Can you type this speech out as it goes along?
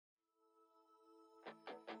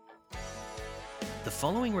The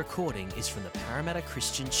following recording is from the Parramatta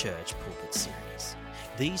Christian Church Pulpit Series.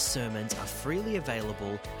 These sermons are freely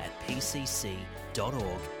available at pcc.org.au. All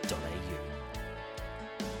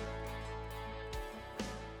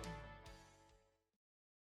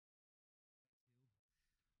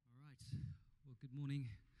right. Well, good morning,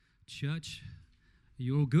 church. Are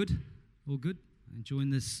you all good? All good?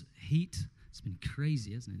 Enjoying this heat? It's been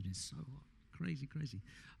crazy, hasn't it? It's been so hot. Crazy.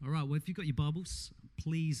 All right, well, if you've got your Bibles,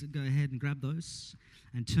 please go ahead and grab those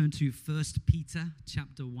and turn to 1 Peter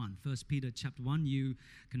chapter 1. 1 Peter chapter 1. You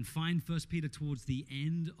can find 1 Peter towards the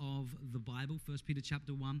end of the Bible, 1 Peter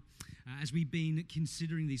chapter 1. As we've been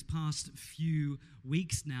considering these past few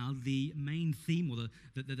weeks now, the main theme, or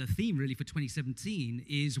the theme really for 2017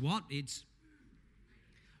 is what? It's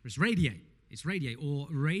radiate. It's radiate, or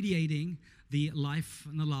radiating the life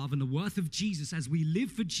and the love and the worth of Jesus as we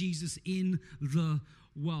live for Jesus in the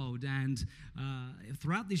world. And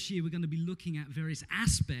throughout this year, we're going to be looking at various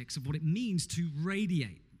aspects of what it means to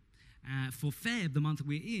radiate. For Feb, the month that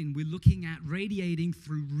we're in, we're looking at radiating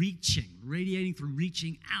through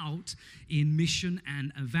reaching out in mission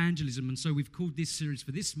and evangelism. And so we've called this series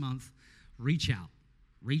for this month, Reach Out.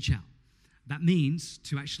 That means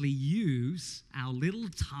to actually use our little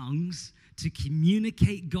tongues to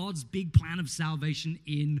communicate God's big plan of salvation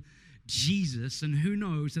in Jesus. And who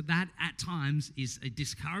knows that at times is a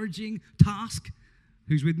discouraging task.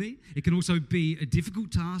 Who's with me? It can also be a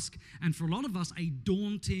difficult task, and for a lot of us, a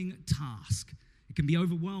daunting task. It can be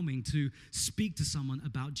overwhelming to speak to someone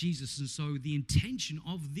about Jesus. And so the intention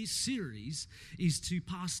of this series is to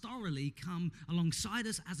pastorally come alongside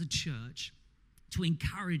us as a church to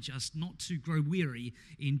encourage us not to grow weary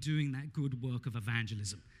in doing that good work of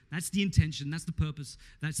evangelism. That's the intention, that's the purpose,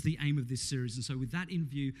 that's the aim of this series. And so with that in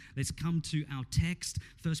view, let's come to our text,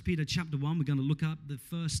 1 Peter chapter 1. We're going to look up the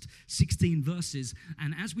first 16 verses.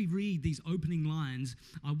 And as we read these opening lines,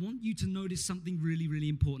 I want you to notice something really, really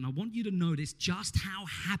important. I want you to notice just how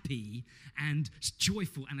happy and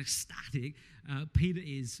joyful and ecstatic Peter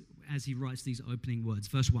is as he writes these opening words.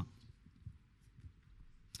 Verse 1.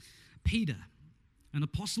 Peter, an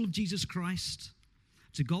apostle of Jesus Christ,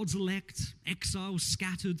 to God's elect, exiles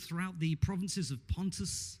scattered throughout the provinces of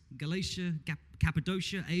Pontus, Galatia,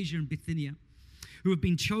 Cappadocia, Asia, and Bithynia, who have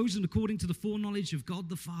been chosen according to the foreknowledge of God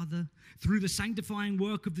the Father, through the sanctifying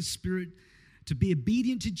work of the Spirit, to be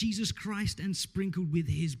obedient to Jesus Christ and sprinkled with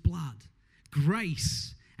his blood.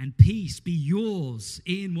 Grace and peace be yours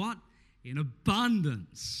in what? In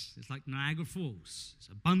abundance. It's like Niagara Falls. It's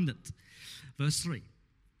abundant. Verse 3.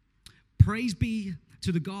 Praise be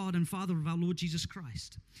to the God and Father of our Lord Jesus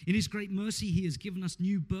Christ. In his great mercy, he has given us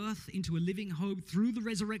new birth into a living hope through the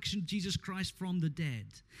resurrection of Jesus Christ from the dead,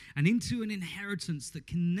 and into an inheritance that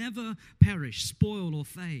can never perish, spoil, or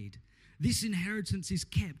fade. This inheritance is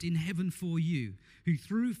kept in heaven for you, who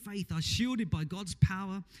through faith are shielded by God's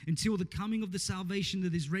power until the coming of the salvation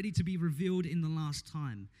that is ready to be revealed in the last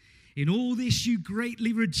time. In all this you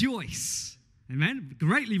greatly rejoice. Amen?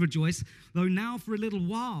 Greatly rejoice, though now for a little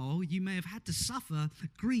while you may have had to suffer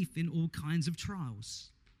grief in all kinds of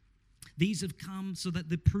trials. These have come so that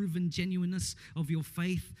the proven genuineness of your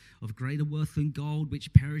faith, of greater worth than gold,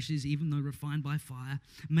 which perishes even though refined by fire,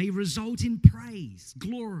 may result in praise,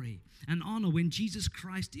 glory, and honor when Jesus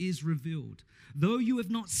Christ is revealed. Though you have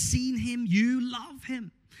not seen him, you love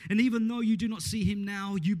him. And even though you do not see him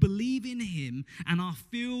now, you believe in him and are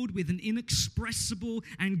filled with an inexpressible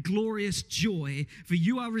and glorious joy, for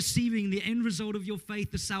you are receiving the end result of your faith,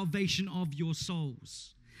 the salvation of your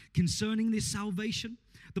souls. Concerning this salvation,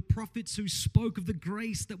 the prophets who spoke of the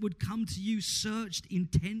grace that would come to you searched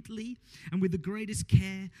intently and with the greatest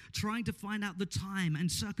care, trying to find out the time and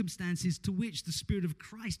circumstances to which the Spirit of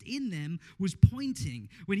Christ in them was pointing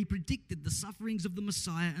when he predicted the sufferings of the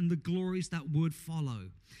Messiah and the glories that would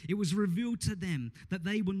follow. It was revealed to them that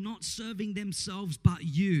they were not serving themselves but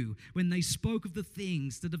you when they spoke of the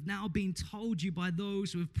things that have now been told you by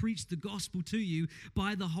those who have preached the gospel to you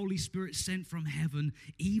by the Holy Spirit sent from heaven.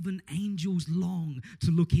 Even angels long to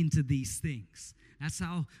look into these things. That's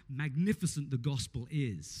how magnificent the gospel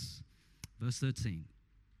is. Verse 13.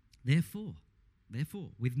 Therefore,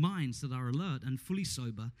 with minds that are alert and fully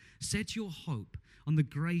sober, set your hope on the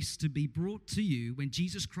grace to be brought to you when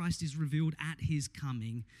Jesus Christ is revealed at his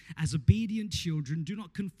coming. As obedient children, do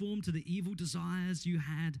not conform to the evil desires you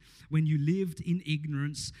had when you lived in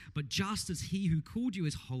ignorance, but just as he who called you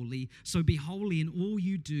is holy, so be holy in all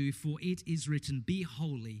you do, for it is written, be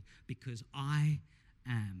holy, because I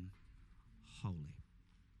am holy.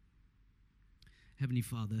 Heavenly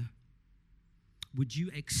Father, would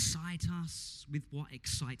you excite us with what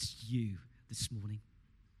excites you this morning?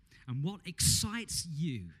 And what excites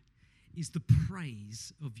you is the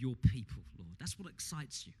praise of your people, Lord. That's what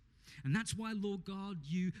excites you. And that's why, Lord God,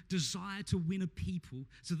 you desire to win a people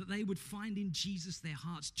so that they would find in Jesus their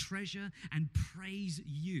heart's treasure and praise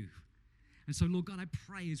you. And so, Lord God, I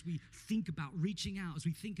pray as we think about reaching out, as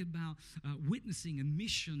we think about witnessing and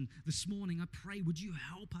mission this morning, I pray, would you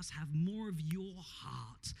help us have more of your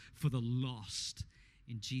heart for the lost?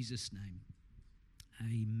 In Jesus' name,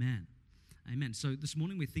 amen. Amen. So this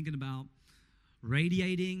morning we're thinking about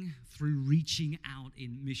radiating through reaching out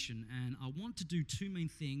in mission. And I want to do two main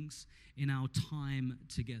things in our time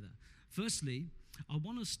together. Firstly, I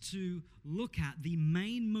want us to look at the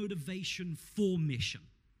main motivation for mission.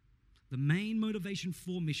 The main motivation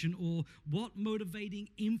for mission, or what motivating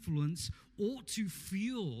influence ought to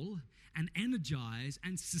fuel and energize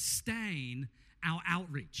and sustain our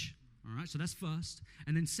outreach. All right, so that's first.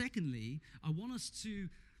 And then secondly, I want us to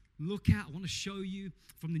I want to show you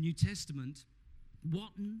from the New Testament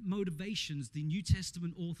what motivations the New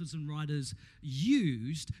Testament authors and writers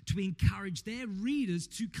used to encourage their readers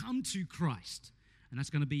to come to Christ. And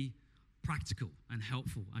that's going to be practical and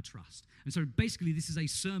helpful, I trust. And so basically this is a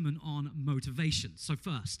sermon on motivation. So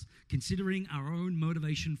first, considering our own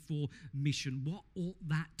motivation for mission, what ought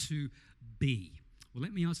that to be? Well,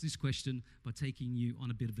 let me answer this question by taking you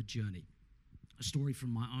on a bit of a journey, a story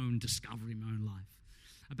from my own discovery in my own life.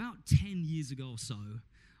 About 10 years ago or so,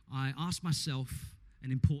 I asked myself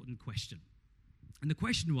an important question. And the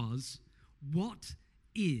question was, what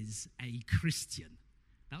is a Christian?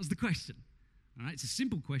 That was the question. All right, it's a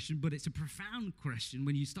simple question, but it's a profound question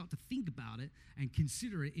when you start to think about it and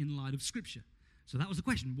consider it in light of Scripture. So that was the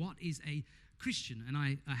question. What is a Christian? And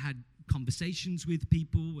I had conversations with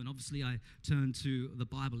people, and obviously I turned to the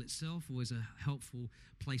Bible itself, always a helpful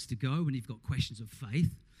place to go when you've got questions of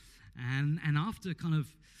faith. And after kind of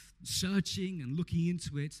searching and looking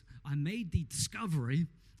into it, I made the discovery.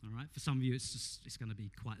 All right, for some of you, it's going to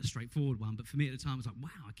be quite a straightforward one, but for me at the time, I was like, wow,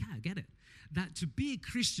 okay, I get it. That to be a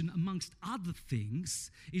Christian, amongst other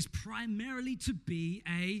things, is primarily to be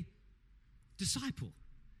a disciple.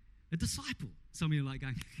 A disciple. Some of you are like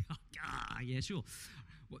going, yeah, sure.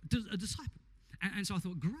 A disciple. And so I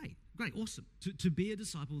thought, great, awesome. To be a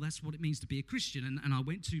disciple, that's what it means to be a Christian. And I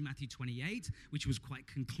went to Matthew 28, which was quite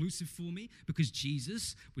conclusive for me, because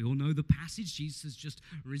Jesus, we all know the passage, Jesus has just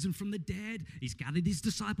risen from the dead. He's gathered his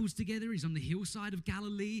disciples together. He's on the hillside of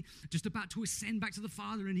Galilee, just about to ascend back to the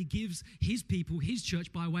Father, and he gives his people, his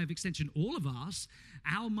church, by way of extension, all of us,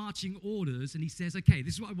 our marching orders, and he says, okay,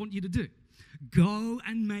 this is what I want you to do. Go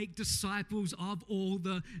and make disciples of all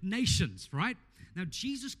the nations, right? Now,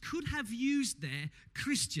 Jesus could have used there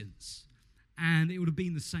Christians, and it would have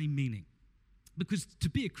been the same meaning. Because to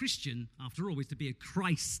be a Christian, after all, is to be a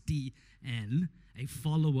Christian, a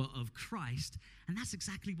follower of Christ. And that's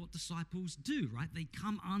exactly what disciples do, right? They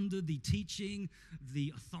come under the teaching,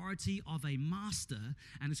 the authority of a master.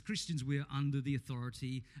 And as Christians, we're under the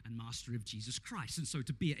authority and mastery of Jesus Christ. And so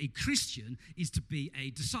to be a Christian is to be a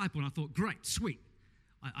disciple. And I thought, great, sweet.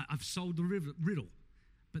 I've solved the riddle.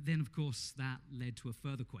 But then, of course, that led to a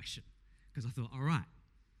further question. Because I thought, all right,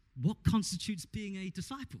 what constitutes being a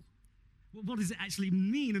disciple? What does it actually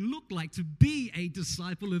mean and look like to be a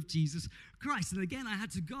disciple of Jesus Christ? And again, I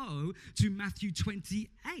had to go to Matthew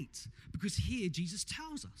 28, because here Jesus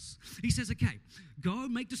tells us. He says, okay, go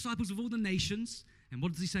make disciples of all the nations. And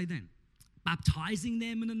what does he say then? Baptizing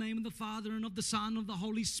them in the name of the Father and of the Son and of the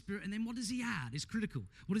Holy Spirit. And then what does he add? It's critical.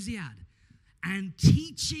 What does he add? And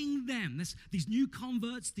teaching them, these new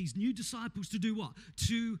converts, these new disciples, to do what?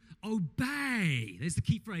 To obey. There's the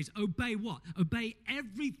key phrase. Obey what? Obey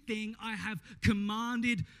everything I have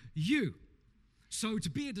commanded you. So to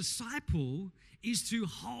be a disciple is to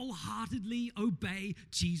wholeheartedly obey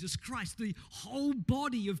Jesus Christ, the whole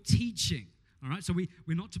body of teaching. All right, so we're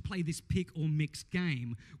not to play this pick or mix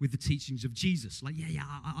game with the teachings of Jesus. Like,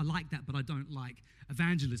 I like that, but I don't like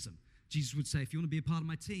evangelism. Jesus would say, if you want to be a part of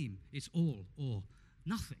my team, it's all or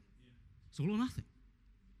nothing. It's all or nothing.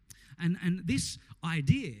 And this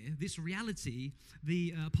idea, this reality,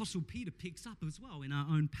 the Apostle Peter picks up as well in our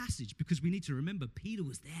own passage, because we need to remember Peter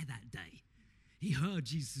was there that day. He heard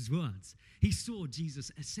Jesus' words. He saw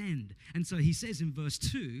Jesus ascend. And so he says in verse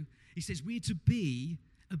 2, he says, we're to be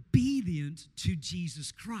obedient to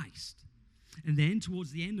Jesus Christ. And then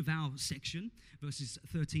towards the end of our section, verses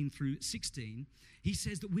 13 through 16, he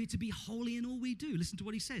says that we're to be holy in all we do. Listen to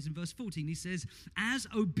what he says in verse 14. He says, as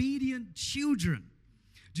obedient children,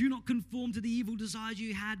 do not conform to the evil desires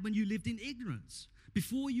you had when you lived in ignorance,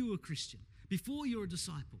 before you were a Christian, before you were a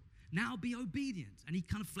disciple. Now be obedient. And he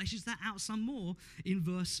kind of fleshes that out some more in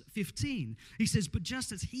verse 15. He says, but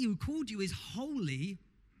just as he who called you is holy,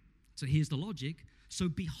 So here's the logic. So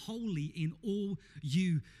be holy in all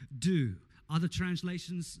you do. Other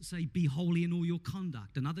translations say, be holy in all your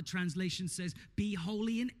conduct. Another translation says, be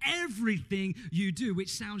holy in everything you do, which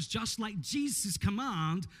sounds just like Jesus'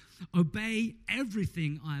 command, obey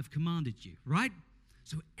everything I have commanded you, right?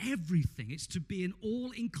 So everything, it's to be an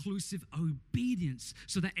all-inclusive obedience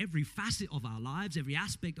so that every facet of our lives, every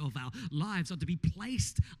aspect of our lives are to be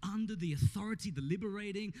placed under the authority, the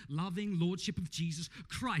liberating, loving lordship of Jesus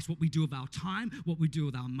Christ. What we do with our time, what we do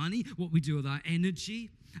with our money, what we do with our energy,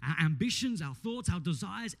 our ambitions, our thoughts, our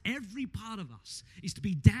desires, every part of us is to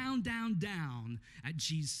be down, down, down at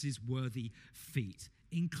Jesus' worthy feet,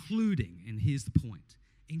 including, and here's the point,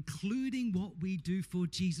 including what we do for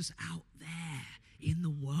Jesus out there in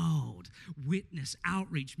the world. Witness,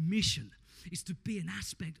 outreach, mission is to be an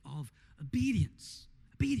aspect of obedience.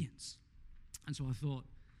 Obedience. And so I thought,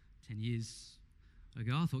 10 years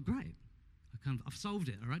ago, I thought, great. I've solved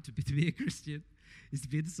it, all right? To be a Christian is to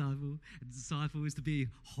be a disciple. A disciple is to be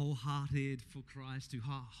wholehearted for Christ, to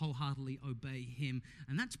wholeheartedly obey Him.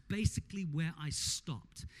 And that's basically where I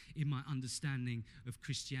stopped in my understanding of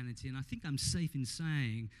Christianity. And I think I'm safe in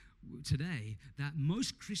saying today that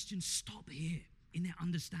most Christians stop here in their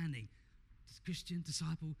understanding. Christian,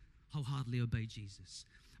 disciple, wholeheartedly obey Jesus.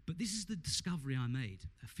 But this is the discovery I made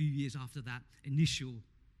a few years after that initial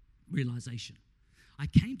realization. I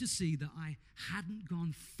came to see that I hadn't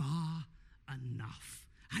gone far enough.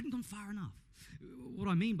 I hadn't gone far enough. What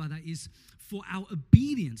I mean by that is for our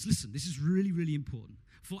obedience, listen, this is really, really important.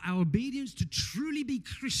 For our obedience to truly be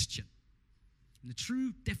Christian, in the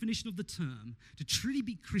true definition of the term, to truly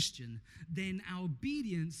be Christian, then our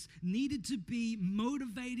obedience needed to be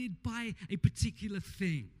motivated by a particular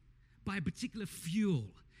thing, by a particular fuel.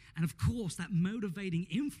 And of course, that motivating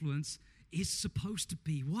influence is supposed to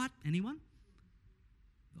be what? Anyone?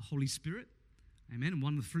 The Holy Spirit. Amen. And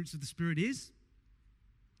one of the fruits of the Spirit is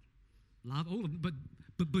love. All of them.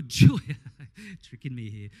 But joy. Tricking me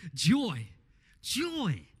here. Joy.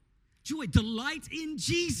 Delight in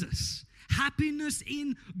Jesus. Happiness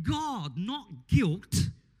in God, not guilt.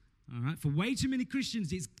 All right. For way too many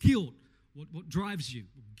Christians, it's guilt. What drives you?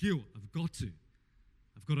 Guilt. I've got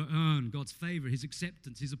to earn God's favor, His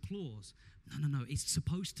acceptance, His applause. No. It's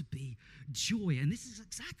supposed to be joy. And this is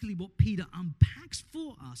exactly what Peter unpacks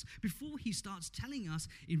for us before he starts telling us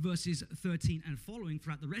in verses 13 and following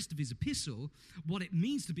throughout the rest of his epistle what it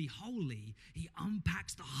means to be holy. He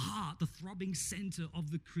unpacks the heart, the throbbing center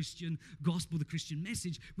of the Christian gospel, the Christian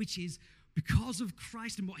message, which is because of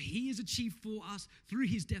Christ and what He has achieved for us through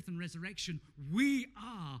His death and resurrection, we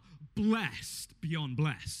are blessed beyond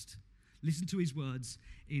blessed. Listen to his words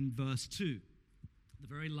in verse 2. The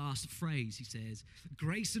very last phrase, he says,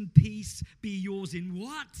 grace and peace be yours in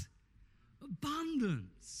what?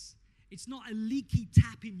 Abundance. It's not a leaky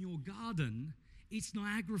tap in your garden. It's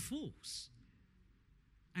Niagara Falls.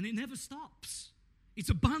 And it never stops. It's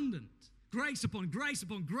abundant. Grace upon grace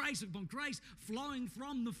upon grace upon grace flowing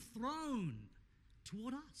from the throne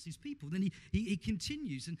toward us, His people. Then he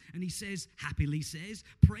continues and he says, happily says,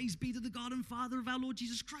 praise be to the God and Father of our Lord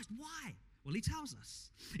Jesus Christ. Why? Well, He tells us.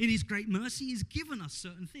 In His great mercy, He's given us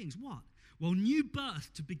certain things. What? Well, new birth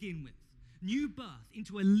to begin with. New birth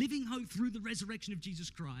into a living hope through the resurrection of Jesus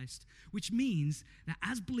Christ, which means that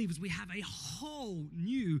as believers, we have a whole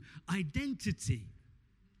new identity.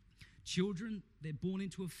 Children, they're born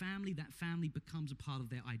into a family. That family becomes a part of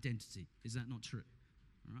their identity. Is that not true?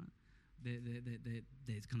 All right?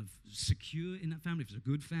 They're kind of secure in that family. If it's a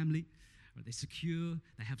good family, right, they're secure.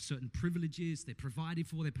 They have certain privileges. They're provided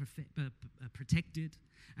for. They're protected.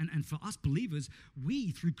 And for us believers,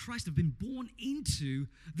 we, through Christ, have been born into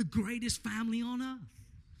the greatest family on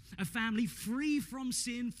earth. A family free from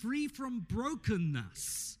sin, free from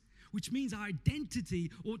brokenness, which means our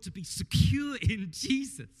identity ought to be secure in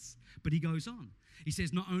Jesus. But he goes on. He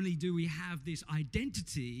says, not only do we have this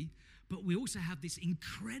identity, but we also have this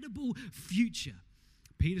incredible future.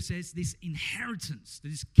 Peter says this inheritance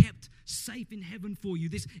that is kept safe in heaven for you,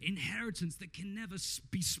 this inheritance that can never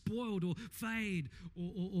be spoiled or fade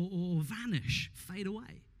or vanish, fade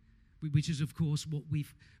away, which is, of course, what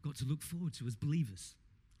we've got to look forward to as believers,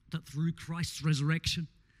 that through Christ's resurrection,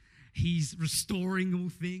 He's restoring all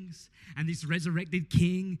things, and this resurrected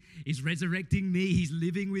King is resurrecting me. He's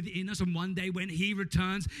living within us, and one day when He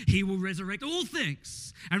returns, He will resurrect all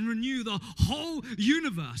things and renew the whole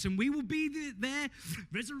universe, and we will be there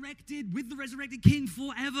resurrected with the resurrected King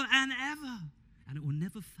forever and ever, and it will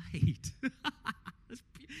never fade.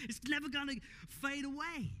 It's never going to fade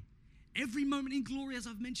away. Every moment in glory, as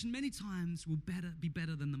I've mentioned many times, will be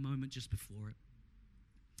better than the moment just before it.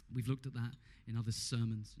 We've looked at that in other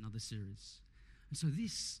sermons, in other series. And so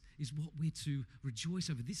this is what we're to rejoice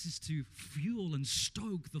over. This is to fuel and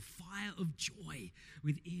stoke the fire of joy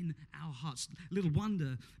within our hearts. Little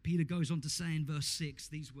wonder, Peter goes on to say in verse 6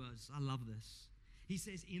 these words. I love this. He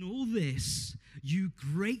says, in all this, you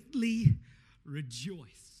greatly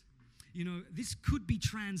rejoice. You know, this could be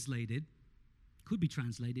translated,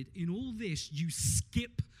 in all this, you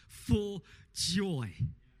skip for joy.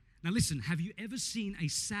 Now listen, have you ever seen a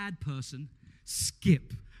sad person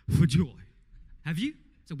skip for joy? Have you?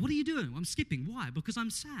 So what are you doing? I'm skipping. Why? Because I'm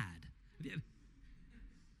sad.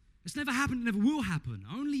 It's never happened, it never will happen.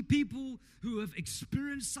 Only people who have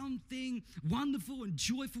experienced something wonderful and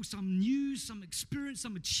joyful, some news, some experience,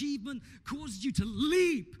 some achievement, causes you to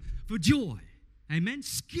leap for joy. Amen?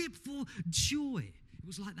 Skip for joy. It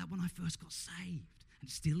was like that when I first got saved. And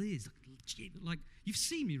it still is. Like, you've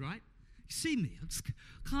seen me, right? You see me. I just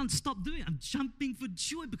can't stop doing it. I'm jumping for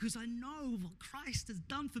joy because I know what Christ has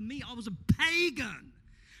done for me. I was a pagan,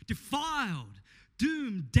 defiled,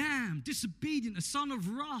 doomed, damned, disobedient, a son of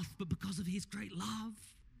wrath, but because of his great love,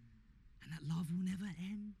 and that love will never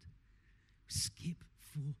end, skip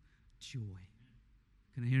for joy.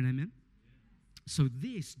 Can I hear an amen? So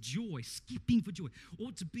this joy, skipping for joy,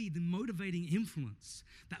 ought to be the motivating influence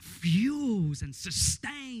that fuels and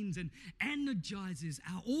sustains and energizes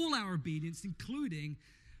all our obedience, including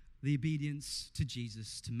the obedience to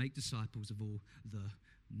Jesus to make disciples of all the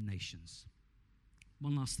nations.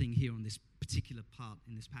 One last thing here on this particular part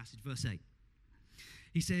in this passage, verse 8.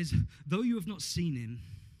 He says, though you have not seen him,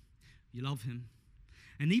 you love him.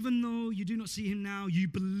 And even though you do not see him now, you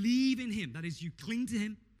believe in him. That is, you cling to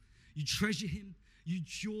him. You treasure him. You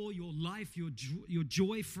enjoy your life, your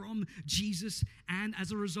joy from Jesus. And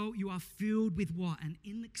as a result, you are filled with what? An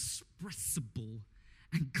inexpressible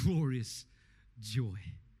and glorious joy.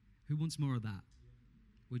 Who wants more of that?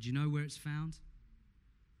 Would you know where it's found?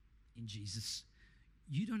 In Jesus.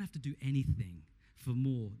 You don't have to do anything for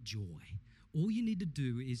more joy. All you need to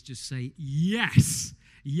do is just say, yes.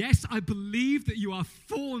 Yes, I believe that you are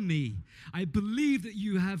for me. I believe that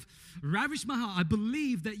you have ravished my heart. I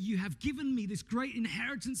believe that you have given me this great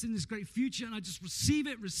inheritance and this great future, and I just receive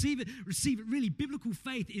it. Really, biblical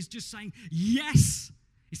faith is just saying, yes.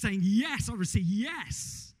 It's saying, yes, I receive,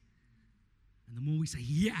 yes. And the more we say,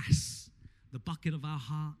 yes, the bucket of our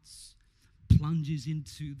hearts plunges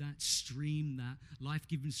into that stream, that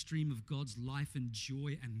life-giving stream of God's life and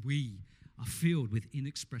joy, and we are filled with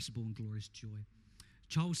inexpressible and glorious joy.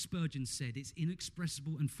 Charles Spurgeon said, it's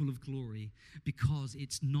inexpressible and full of glory because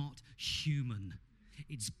it's not human.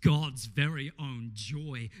 It's God's very own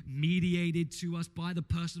joy mediated to us by the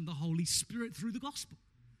person of the Holy Spirit through the gospel.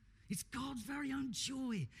 It's God's very own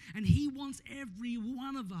joy. And he wants every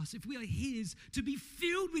one of us, if we are his, to be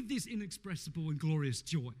filled with this inexpressible and glorious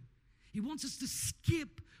joy. He wants us to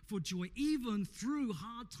skip for joy even through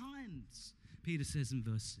hard times, Peter says in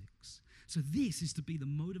verse 6. So this is to be the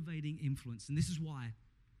motivating influence. And this is why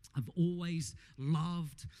I've always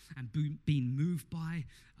loved and been moved by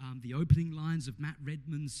the opening lines of Matt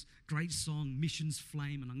Redman's great song, Mission's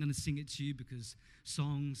Flame. And I'm going to sing it to you because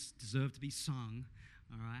songs deserve to be sung.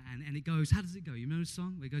 All right, and it goes, how does it go? You remember the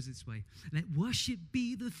song? It goes this way. Let worship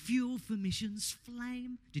be the fuel for mission's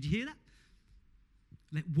flame. Did you hear that?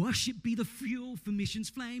 Let worship be the fuel for mission's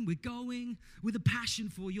flame. We're going with a passion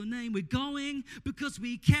for your name. We're going because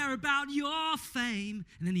we care about your fame.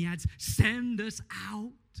 And then he adds, send us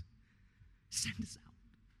out. Send us out.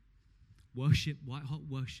 Worship, white hot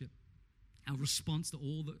worship. Our response to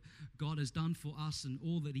all that God has done for us and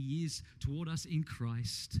all that he is toward us in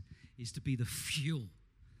Christ is to be the fuel,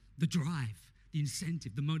 the drive, the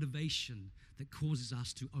incentive, the motivation that causes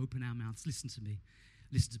us to open our mouths. Listen to me.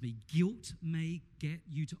 Guilt may get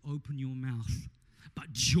you to open your mouth,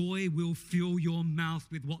 but joy will fill your mouth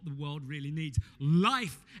with what the world really needs: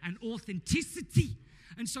 life and authenticity.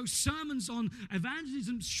 And so sermons on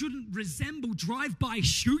evangelism shouldn't resemble drive-by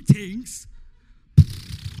shootings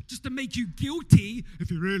just to make you guilty.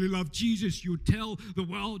 If you really love Jesus, you'll tell the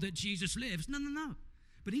world that Jesus lives. No.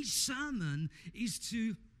 But each sermon is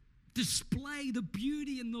to display the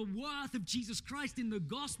beauty and the worth of Jesus Christ in the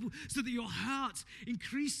gospel so that your hearts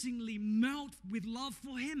increasingly melt with love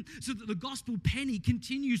for him, so that the gospel penny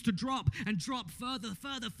continues to drop and drop further.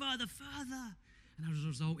 And as a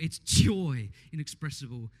result, it's joy,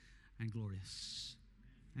 inexpressible and glorious.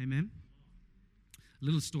 Amen? A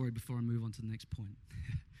little story before I move on to the next point.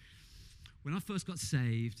 When I first got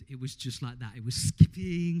saved, it was just like that. It was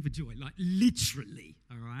skipping for joy, like literally,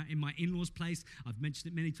 all right? In my in-laws' place, I've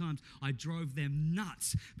mentioned it many times, I drove them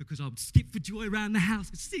nuts because I would skip for joy around the house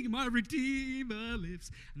and sing My Redeemer Lives.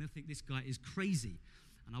 And I think this guy is crazy.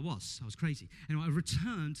 And I was crazy. And I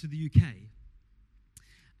returned to the UK.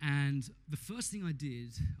 And the first thing I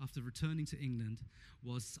did after returning to England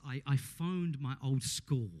was I phoned my old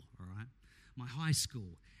school, all right, my high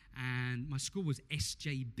school. And my school was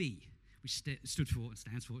SJB, which stood for, and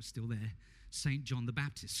stands for, it's still there, St. John the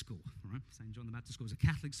Baptist School, all right? St. John the Baptist School was a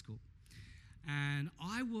Catholic school. And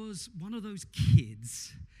I was one of those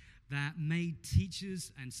kids that made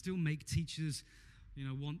teachers and still make teachers,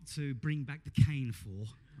 want to bring back the cane for,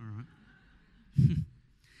 all right?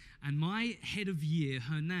 And my head of year,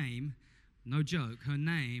 her name, no joke, her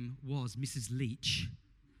name was Mrs. Leach.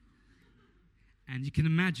 And you can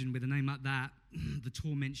imagine with a name like that, the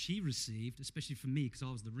torment she received, especially for me because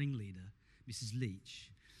I was the ringleader, Mrs.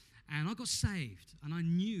 Leach. And I got saved, and I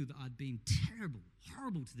knew that I'd been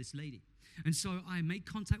horrible to this lady. And so I made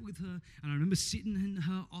contact with her, and I remember sitting in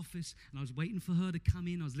her office, and I was waiting for her to come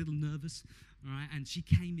in. I was a little nervous, all right? And she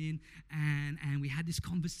came in, and we had this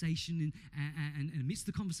conversation, and amidst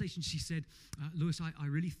the conversation, she said, Lewis, I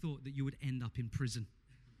really thought that you would end up in prison.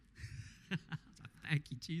 Thank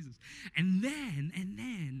you, Jesus. And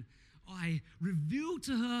then I revealed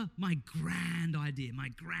to her my grand idea, my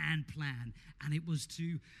grand plan, and it was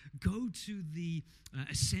to go to the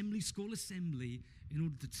school assembly in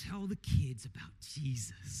order to tell the kids about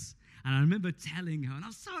Jesus. And I remember telling her, and I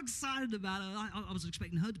was so excited about it. I was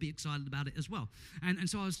expecting her to be excited about it as well. And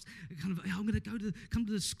so I was kind of, I'm going to come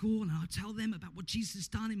to the school, and I'll tell them about what Jesus has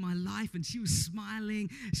done in my life. And she was smiling,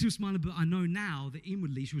 but I know now that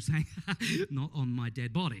inwardly she was saying, not on my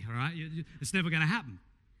dead body, all right? It's never going to happen.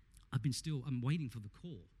 I'm waiting for the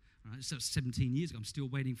call. All right? So 17 years ago, I'm still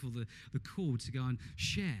waiting for the call to go and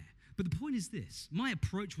share. But the point is this: my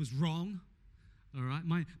approach was wrong. All right,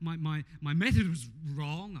 my method was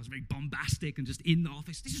wrong. I was very bombastic and just in the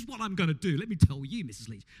office. This is what I'm going to do. Let me tell you, Mrs.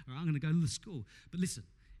 Leach. All right, I'm going to go to the school. But listen,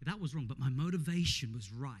 that was wrong. But my motivation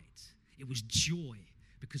was right. It was joy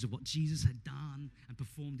because of what Jesus had done and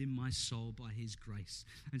performed in my soul by His grace.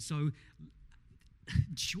 And so,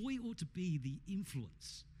 joy ought to be the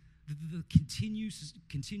influence, the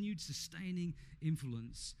continued sustaining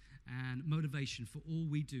influence and motivation for all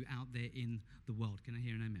we do out there in the world. Can I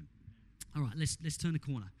hear an amen? All right, let's turn the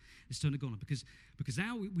corner. Because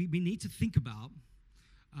now we need to think about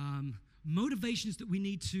motivations that we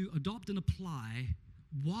need to adopt and apply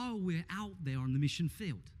while we're out there on the mission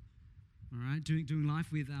field. All right, doing life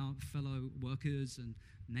with our fellow workers and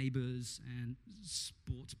neighbors and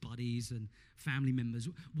sports buddies and family members.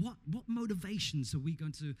 What motivations are we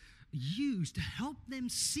going to use to help them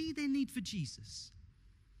see their need for Jesus?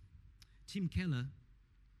 Tim Keller,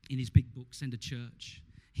 in his big book, Send a Church,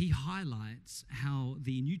 he highlights how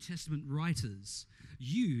the New Testament writers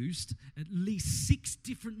used at least 6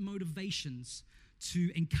 different motivations to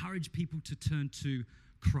encourage people to turn to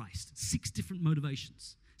Christ. 6 different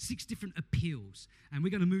motivations, 6 different appeals. And we're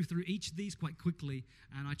going to move through each of these quite quickly,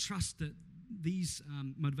 and I trust that these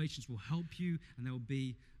motivations will help you and they will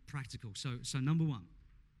be practical. So number one,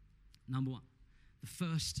 the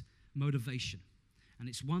first motivation, and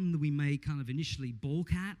it's one that we may kind of initially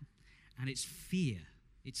balk at, and it's fear.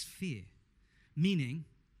 It's fear, meaning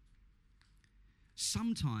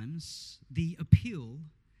sometimes the appeal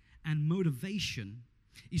and motivation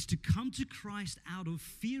is to come to Christ out of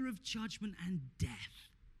fear of judgment and death.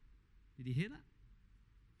 Did you hear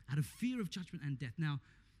that? Out of fear of judgment and death. Now,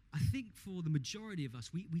 I think for the majority of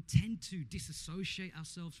us, we tend to disassociate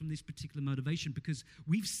ourselves from this particular motivation because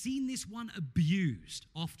we've seen this one abused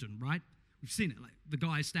often, right? We've seen it, like the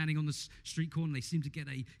guys standing on the street corner, they seem to get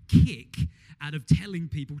a kick out of telling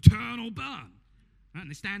people, turn or burn. Right? And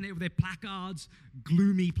they stand there with their placards,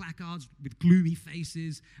 gloomy placards with gloomy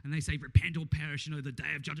faces, and they say, repent or perish, the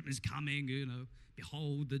day of judgment is coming,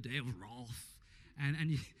 behold the day of wrath.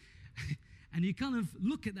 And you kind of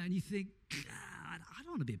look at that and you think, I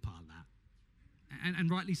don't want to be a part of that. And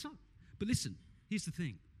rightly so. But listen, here's the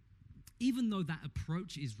thing. Even though that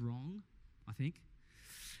approach is wrong, I think,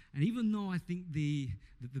 and even though I think the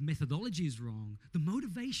methodology is wrong, the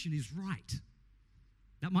motivation is right.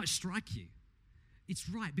 That might strike you. It's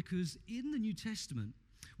right because in the New Testament,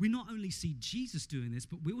 we not only see Jesus doing this,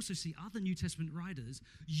 but we also see other New Testament writers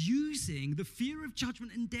using the fear of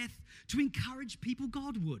judgment and death to encourage people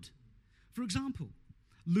Godward. For example,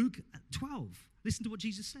 Luke 12. Listen to what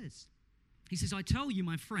Jesus says. He says, I tell you,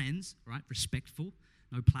 my friends, right, respectful,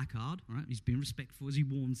 no placard, all right, he's being respectful as he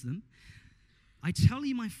warns them. I tell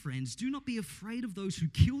you, my friends, do not be afraid of those who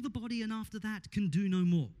kill the body and after that can do no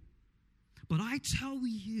more. But I tell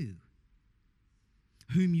you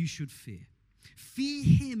whom you should fear. Fear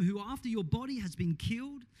him who after your body has been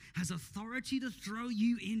killed has authority to throw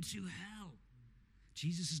you into hell.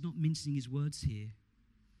 Jesus is not mincing his words here.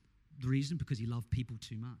 The reason? Because he loved people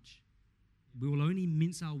too much. We will only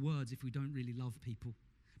mince our words if we don't really love people.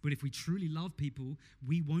 But if we truly love people,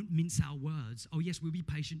 we won't mince our words. Oh, yes, we'll be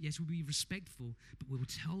patient. Yes, we'll be respectful. But we'll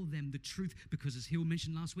tell them the truth because, as Hill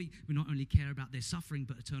mentioned last week, we not only care about their suffering,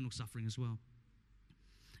 but eternal suffering as well.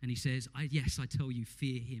 And he says, I tell you,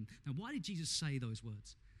 fear him. Now, why did Jesus say those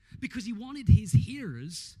words? Because he wanted his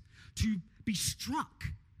hearers to be struck,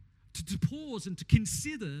 to pause and to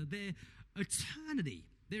consider their eternity,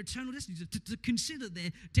 their eternal destiny, to consider their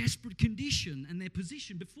desperate condition and their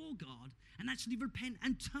position before God and actually repent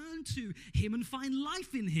and turn to him and find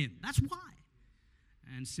life in him. That's why.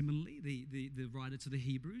 And similarly, the writer to the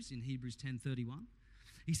Hebrews, in Hebrews 10:31,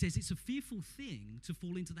 he says it's a fearful thing to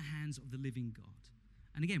fall into the hands of the living God.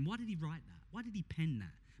 And again, why did he write that? Why did he pen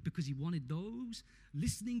that? Because he wanted those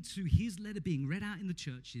listening to his letter being read out in the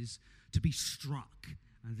churches to be struck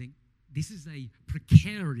and think, this is a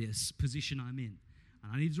precarious position I'm in.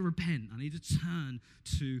 And I need to repent. I need to turn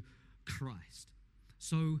to Christ.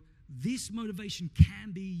 So this motivation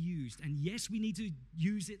can be used. And yes, we need to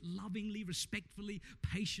use it lovingly, respectfully,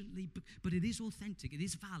 patiently, but it is authentic. It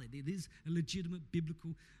is valid. It is a legitimate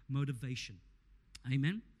biblical motivation.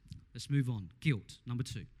 Amen? Let's move on. Guilt, number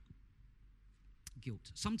 2.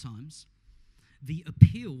 Guilt. Sometimes the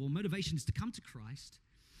appeal or motivation is to come to Christ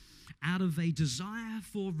out of a desire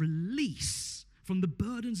for release from the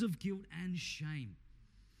burdens of guilt and shame.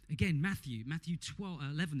 Again, Matthew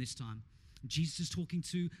 11 this time, Jesus is talking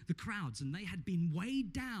to the crowds, and they had been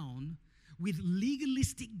weighed down with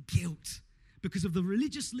legalistic guilt because of the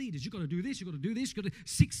religious leaders. You've got to do this, you've got to do this, you've got to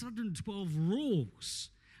 612 rules.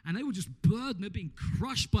 And they were just burdened, they're being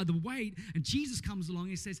crushed by the weight. And Jesus comes along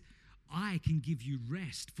and says, I can give you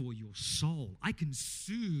rest for your soul. I can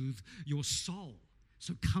soothe your soul.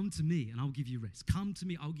 So come to me and I'll give you rest. Come to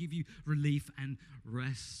me, I'll give you relief and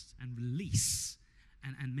rest and release.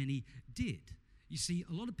 And many did. You see,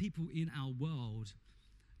 a lot of people in our world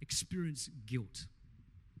experience guilt.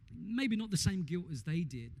 Maybe not the same guilt as they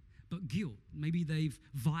did, but guilt. Maybe they've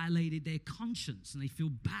violated their conscience and they feel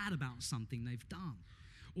bad about something they've done.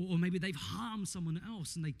 Or maybe they've harmed someone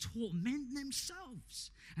else and they torment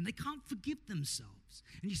themselves and they can't forgive themselves.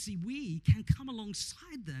 And you see, we can come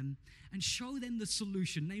alongside them and show them the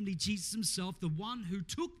solution, namely Jesus himself, the one who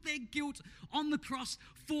took their guilt on the cross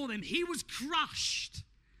for them. He was crushed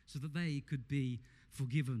so that they could be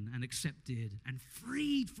forgiven and accepted and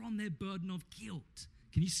freed from their burden of guilt.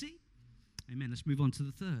 Can you see? Amen. Let's move on to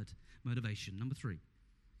the third motivation. Number 3,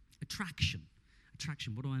 attraction.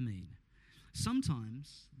 Attraction, what do I mean?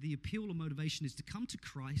 Sometimes the appeal or motivation is to come to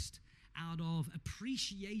Christ out of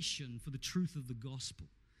appreciation for the truth of the gospel.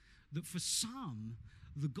 That for some,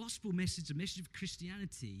 the gospel message, the message of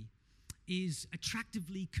Christianity, is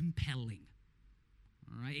attractively compelling.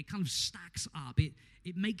 All right, it kind of stacks up.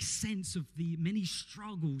 It makes sense of the many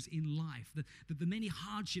struggles in life, the many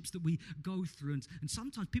hardships that we go through. And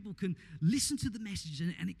sometimes people can listen to the message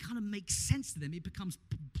and it kind of makes sense to them. It becomes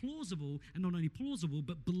plausible, and not only plausible,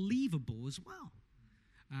 but believable as well.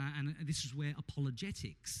 And this is where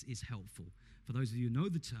apologetics is helpful. For those of you who know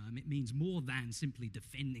the term, it means more than simply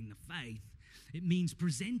defending the faith. It means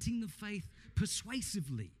presenting the faith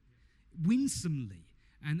persuasively, winsomely.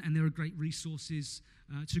 And there are great resources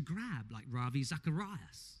to grab, like Ravi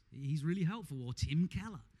Zacharias. He's really helpful. Or Tim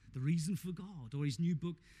Keller, The Reason for God. Or his new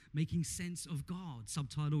book, Making Sense of God,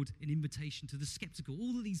 subtitled An Invitation to the Skeptical.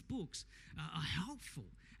 All of these books are helpful.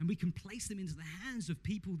 And we can place them into the hands of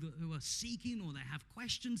people who are seeking or they have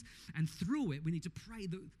questions. And through it, we need to pray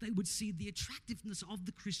that they would see the attractiveness of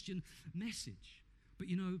the Christian message. But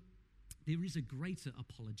you know, there is a greater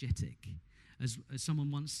apologetic. As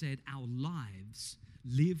someone once said, our lives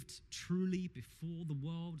lived truly before the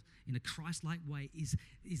world in a Christ-like way is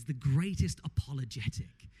the greatest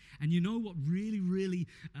apologetic. And you know what really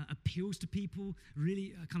appeals to people,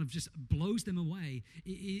 really kind of just blows them away,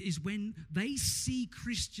 is when they see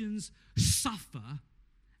Christians suffer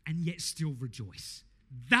and yet still rejoice.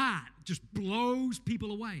 That just blows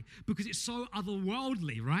people away because it's so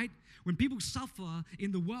otherworldly, right? When people suffer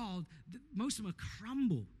in the world, most of them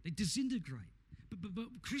crumble, they disintegrate. But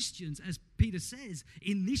Christians, as Peter says,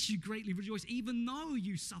 in this you greatly rejoice, even though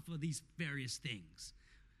you suffer these various things.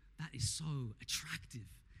 That is so attractive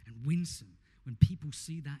and winsome when people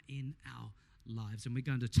see that in our lives. And we're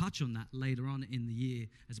going to touch on that later on in the year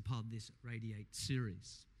as a part of this Radiate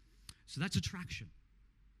series. So that's attraction.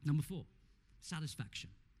 Number 4, satisfaction.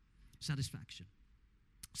 Satisfaction.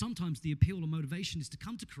 Sometimes the appeal or motivation is to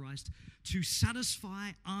come to Christ to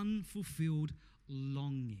satisfy unfulfilled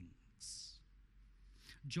longings.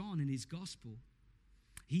 John, in his gospel,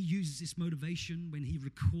 he uses this motivation when he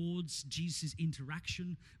records Jesus'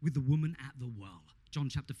 interaction with the woman at the well. John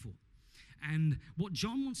chapter 4. And what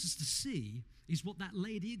John wants us to see is what that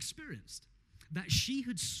lady experienced, that she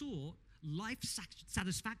had sought life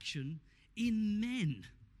satisfaction in men,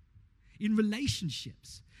 in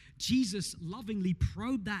relationships. Jesus lovingly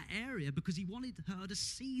probed that area because he wanted her to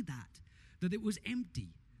see that it was empty,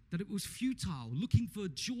 that it was futile, looking for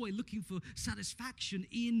joy, looking for satisfaction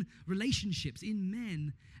in relationships, in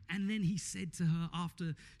men. And then he said to her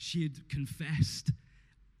after she had confessed,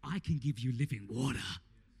 I can give you living water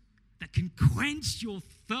that can quench your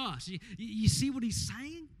thirst. You see what he's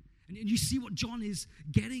saying? And you see what John is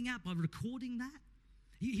getting at by recording that?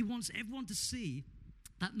 He wants everyone to see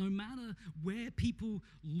that no matter where people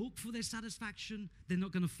look for their satisfaction, they're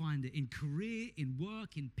not going to find it in career, in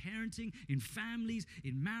work, in parenting, in families,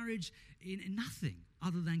 in marriage, in nothing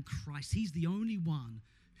other than Christ. He's the only one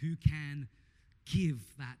who can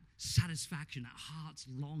give that satisfaction, that heart's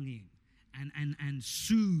longing, and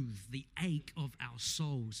soothe the ache of our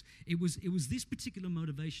souls. It was this particular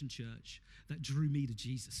motivation, church, that drew me to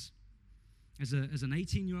Jesus. As an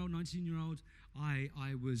 18-year-old, 19-year-old, I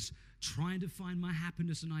was trying to find my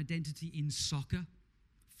happiness and identity in soccer,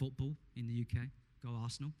 football in the UK. Go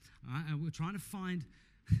Arsenal. All right, and we're trying to find,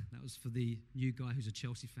 that was for the new guy who's a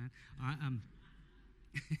Chelsea fan. All right, and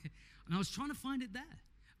I was trying to find it there.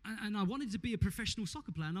 And I wanted to be a professional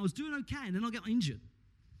soccer player, and I was doing okay, and then I got injured.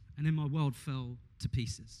 And then my world fell to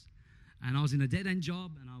pieces. And I was in a dead-end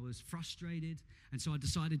job, and I was frustrated. And so I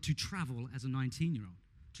decided to travel as a 19-year-old.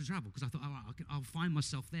 To travel, because I thought, all right, I'll find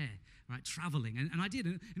myself there, right, traveling. And I did,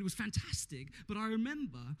 and it was fantastic. But I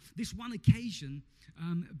remember this one occasion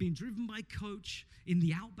being driven by coach in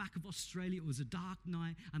the outback of Australia. It was a dark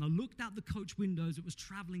night, and I looked out the coach windows. It was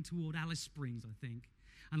traveling toward Alice Springs, I think.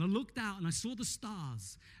 And I looked out, and I saw the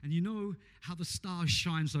stars. And you know how the stars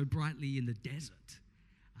shine so brightly in the desert.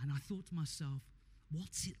 And I thought to myself,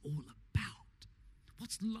 what's it all about?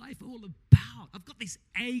 What's life all about? I've got this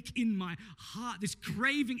ache in my heart, this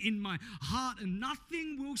craving in my heart, and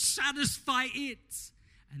nothing will satisfy it.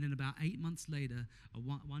 And then about 8 months later,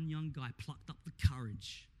 one young guy plucked up the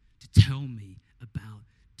courage to tell me about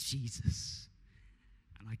Jesus.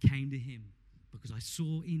 And I came to him because I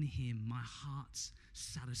saw in him my heart's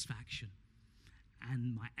satisfaction.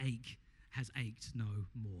 And my ache has ached no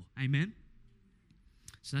more. Amen?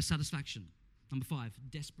 So that's satisfaction. Number 5,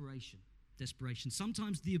 desperation. Desperation.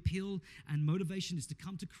 Sometimes the appeal and motivation is to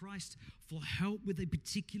come to Christ for help with a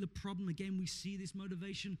particular problem. Again, we see this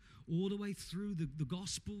motivation all the way through the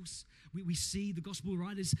Gospels. We see the Gospel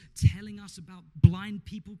writers telling us about blind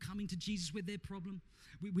people coming to Jesus with their problem.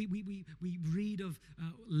 We read of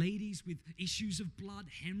ladies with issues of blood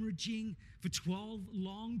hemorrhaging for 12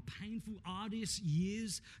 long, painful, arduous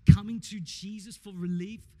years coming to Jesus for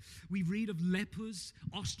relief. We read of lepers,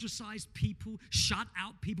 ostracized people, shut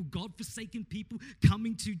out people, God-forsaken people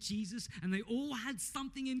coming to Jesus, and they all had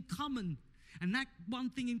something in common. And that one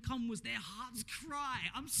thing in common was their heart's cry,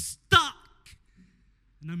 I'm stuck.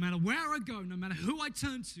 And no matter where I go, no matter who I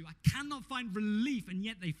turn to, I cannot find relief, and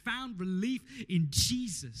yet they found relief in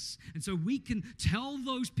Jesus. And so we can tell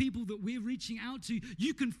those people that we're reaching out to,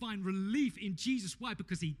 you can find relief in Jesus. Why?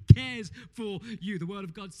 Because he cares for you. The Word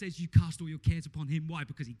of God says you cast all your cares upon him. Why?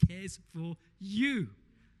 Because he cares for you.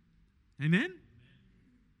 Amen?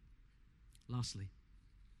 Lastly,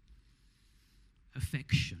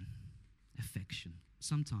 affection. Affection.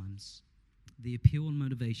 Sometimes the appeal and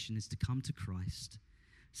motivation is to come to Christ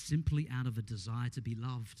simply out of a desire to be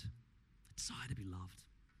loved, a desire to be loved,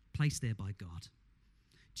 placed there by God.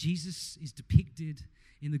 Jesus is depicted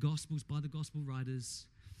in the Gospels by the Gospel writers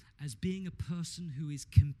as being a person who is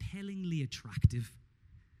compellingly attractive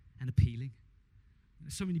and appealing.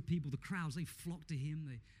 So many people, the crowds, they flocked to him,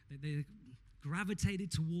 they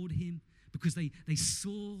gravitated toward him because they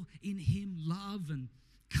saw in him love and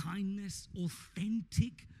kindness,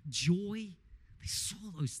 authentic joy. They saw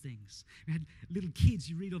those things. We had little kids,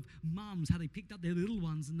 you read of mums, how they picked up their little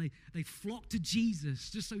ones and they flocked to Jesus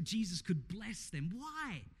just so Jesus could bless them.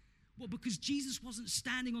 Why? Well, because Jesus wasn't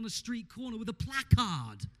standing on a street corner with a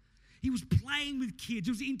placard. He was playing with kids.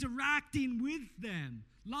 He was interacting with them,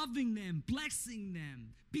 loving them, blessing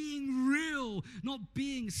them, being real, not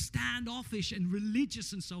being standoffish and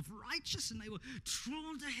religious and self-righteous, and they were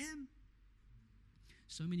drawn to him.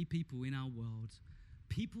 So many people in our world,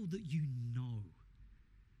 people that you know,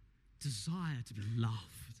 desire to be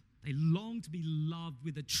loved. They long to be loved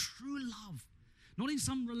with a true love. Not in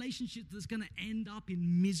some relationship that's going to end up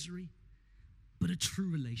in misery, but a true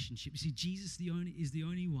relationship. You see, Jesus is the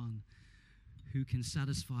only one who can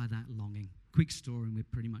satisfy that longing. Quick story, and we're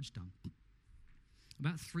pretty much done.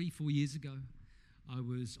 About 3-4 years ago, I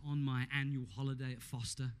was on my annual holiday at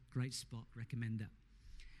Foster. Great spot, recommend it.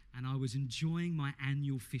 and I was enjoying my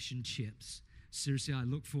annual fish and chips. Seriously, I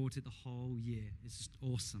look forward to it the whole year. It's just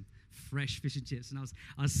awesome. Fresh fish and chips. And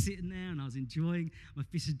I was sitting there and I was enjoying my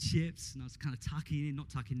fish and chips, and I was kind of not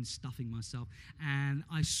tucking in, stuffing myself. And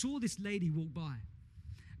I saw this lady walk by,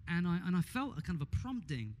 and I felt a kind of a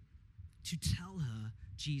prompting to tell her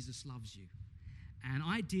Jesus loves you. And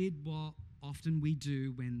I did what often we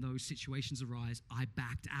do when those situations arise. I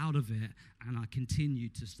backed out of it, and I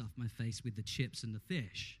continued to stuff my face with the chips and the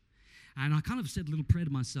fish. And I kind of said a little prayer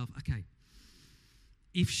to myself, okay,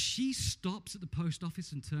 if she stops at the post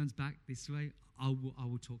office and turns back this way, I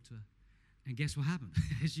will talk to her. And guess what happened?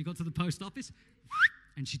 She got to the post office,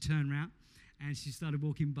 and she turned around, and she started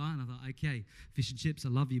walking by, and I thought, okay, fish and chips, I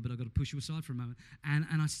love you, but I've got to push you aside for a moment. And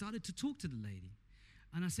I started to talk to the lady.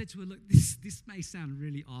 And I said to her, look, this may sound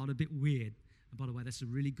really odd, a bit weird. And by the way, that's a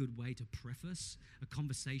really good way to preface a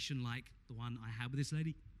conversation like the one I had with this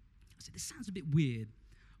lady. I said, this sounds a bit weird,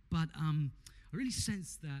 but I really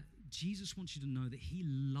sense that Jesus wants you to know that he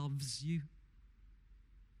loves you.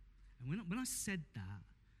 And when I said that,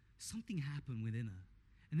 something happened within her.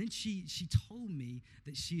 And then she told me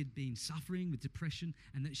that she had been suffering with depression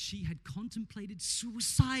and that she had contemplated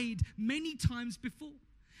suicide many times before.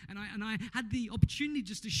 And I had the opportunity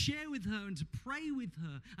just to share with her and to pray with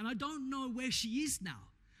her. And I don't know where she is now,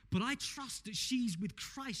 but I trust that she's with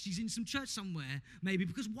Christ. She's in some church somewhere, maybe,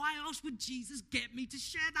 because why else would Jesus get me to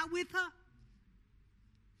share that with her?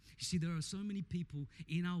 You see, there are so many people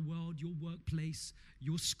in our world, your workplace,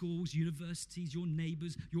 your schools, universities, your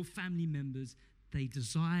neighbors, your family members. They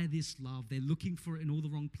desire this love. They're looking for it in all the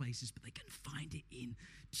wrong places, but they can find it in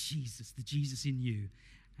Jesus, the Jesus in you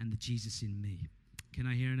and the Jesus in me. Can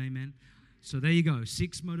I hear an amen? So there you go.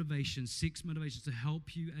 6 motivations to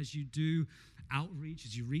help you as you do outreach,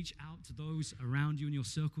 as you reach out to those around you in your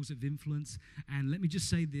circles of influence. And let me just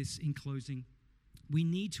say this in closing. We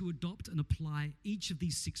need to adopt and apply each of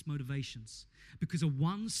these 6 motivations, because a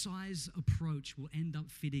one-size approach will end up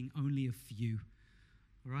fitting only a few.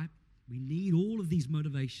 All right? We need all of these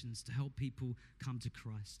motivations to help people come to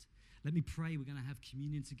Christ. Let me pray. We're going to have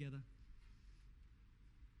communion together.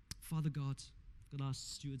 Father God, I'm going to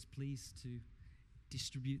ask stewards, please, to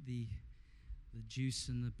distribute the juice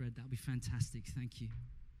and the bread. That would be fantastic. Thank you.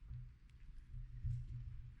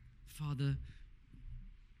 Father,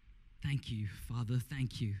 thank you. Father,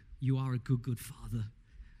 thank you. You are a good, good Father.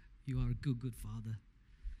 You are a good, good Father.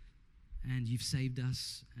 And you've saved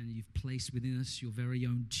us, and you've placed within us your very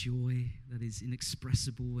own joy that is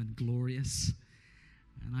inexpressible and glorious.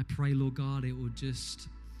 And I pray, Lord God, it will just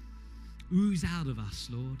ooze out of us,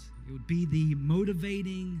 Lord. It would be the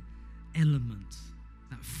motivating element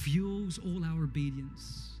that fuels all our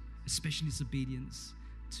obedience, especially this obedience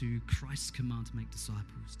to Christ's command to make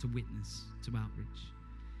disciples, to witness, to outreach.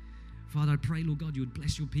 Father, I pray, Lord God, you would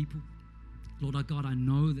bless your people. Lord our God, I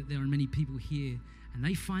know that there are many people here, and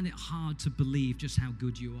they find it hard to believe just how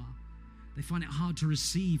good you are. They find it hard to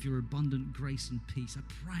receive your abundant grace and peace. I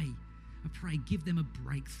pray, give them a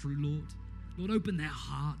breakthrough, Lord. Lord, open their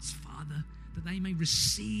hearts, Father, that they may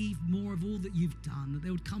receive more of all that you've done, that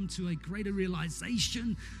they would come to a greater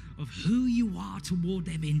realization of who you are toward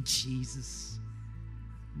them in Jesus.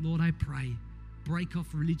 Lord, I pray, break off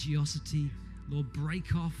religiosity. Lord,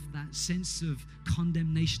 break off that sense of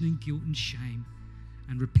condemnation and guilt and shame,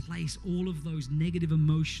 and replace all of those negative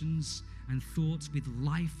emotions and thoughts with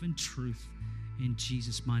life and truth in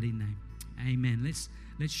Jesus' mighty name. Amen.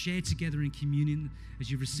 Let's share together in communion as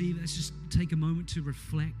you receive it. Let's just take a moment to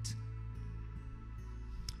reflect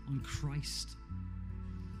on Christ,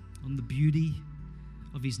 on the beauty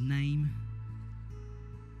of his name,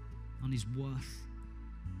 on his worth.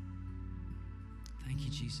 Thank you,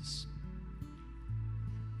 Jesus.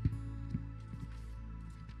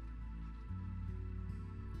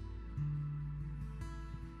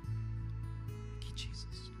 Thank you,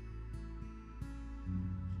 Jesus.